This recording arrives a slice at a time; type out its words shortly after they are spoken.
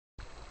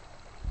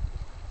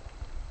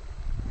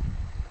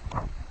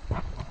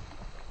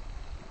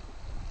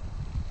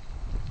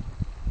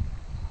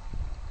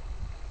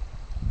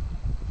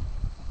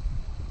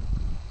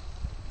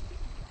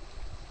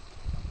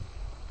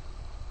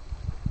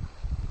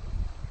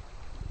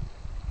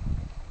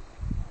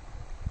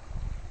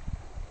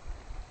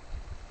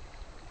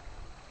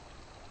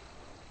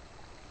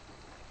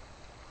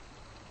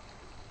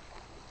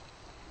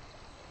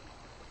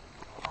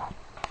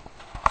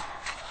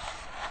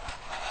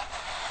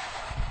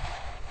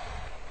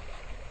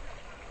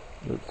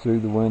Look through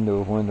the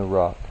window of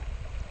windowrock.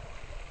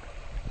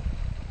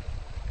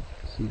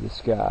 See the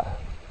sky.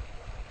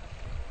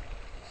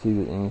 See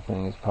that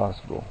anything is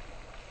possible.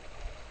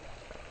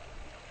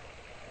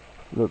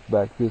 Look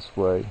back this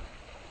way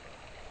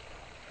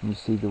and you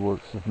see the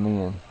works of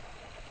men.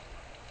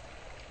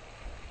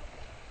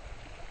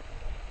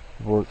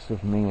 The works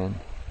of men.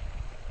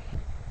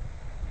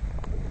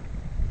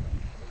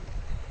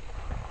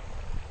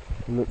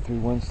 We look through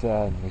one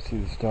side and we see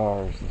the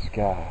stars, the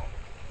sky.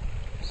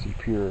 We see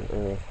pure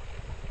earth,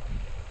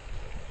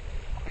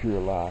 pure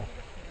life.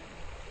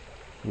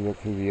 You look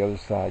through the other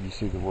side, you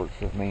see the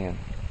works of men.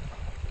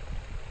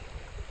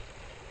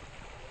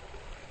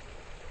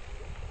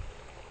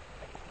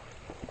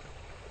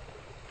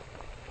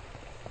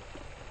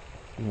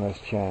 We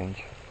must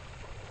change.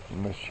 We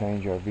must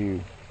change our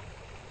view.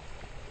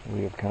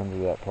 We have come to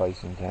that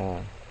place in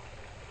time.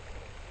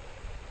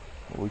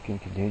 We can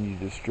continue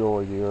to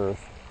destroy the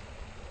earth,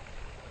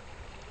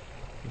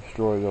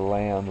 destroy the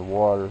land, the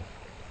water,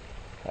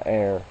 the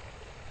air,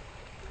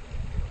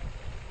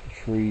 the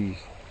trees,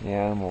 the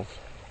animals,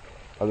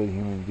 other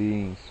human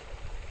beings.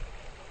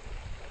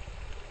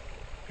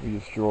 We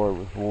destroy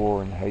with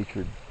war and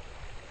hatred.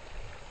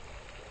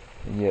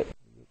 And yet,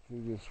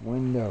 through this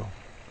window,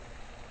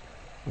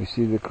 we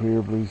see the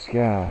clear blue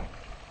sky.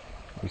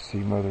 We see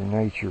Mother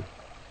Nature.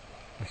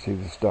 We see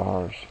the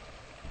stars.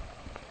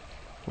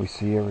 We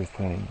see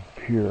everything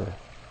pure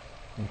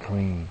and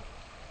clean.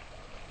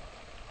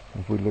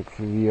 If we look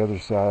through the other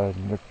side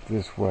and look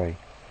this way,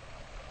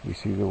 we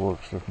see the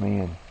works of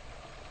men.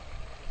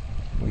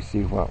 We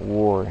see what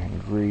war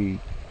and greed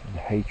and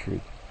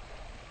hatred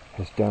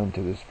has done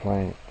to this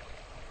planet.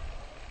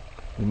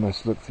 We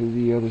must look through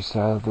the other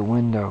side of the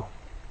window.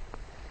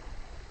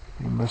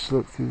 We must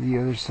look through the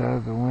other side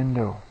of the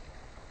window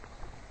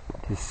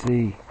to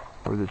see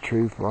where the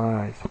truth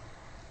lies.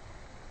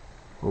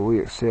 Will we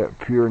accept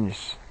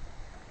pureness,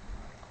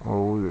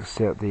 or will we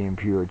accept the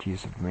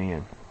impurities of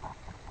men?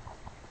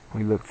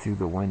 We look through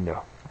the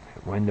window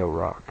at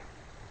Windowrock,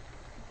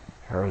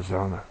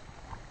 Arizona.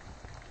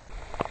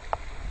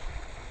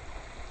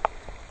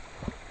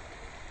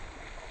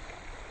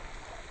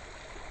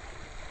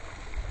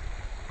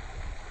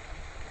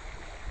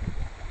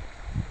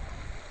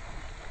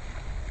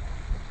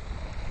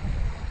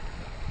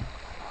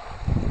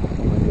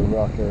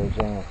 Windowrock,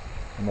 Arizona,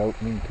 an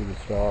opening to the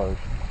stars,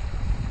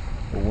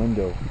 a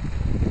window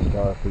to the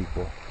star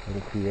people, to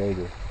the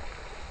Creator.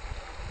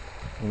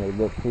 When they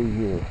look through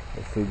here,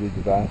 they see the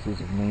devices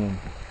of men.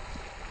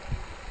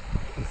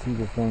 They see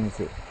the things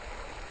that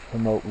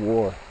promote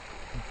war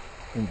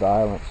and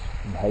violence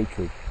and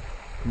hatred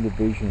and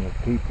division of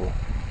people,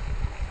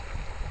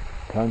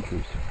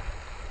 countries.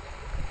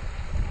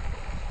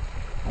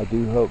 I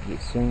do hope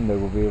that soon they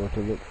will be able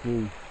to look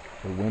through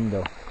the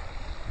window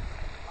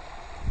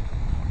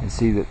and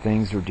see that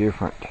things are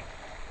different.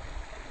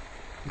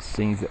 It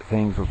seems that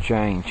things will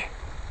change.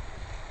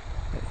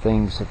 That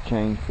things have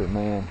changed for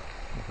man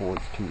before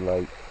it's too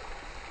late.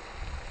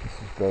 This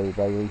is Barry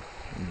Bailey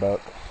and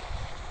Buck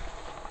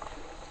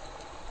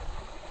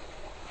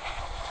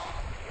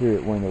here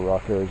at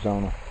Windowrock,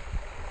 Arizona.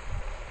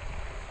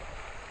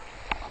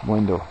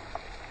 Window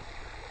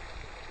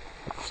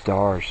with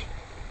stars.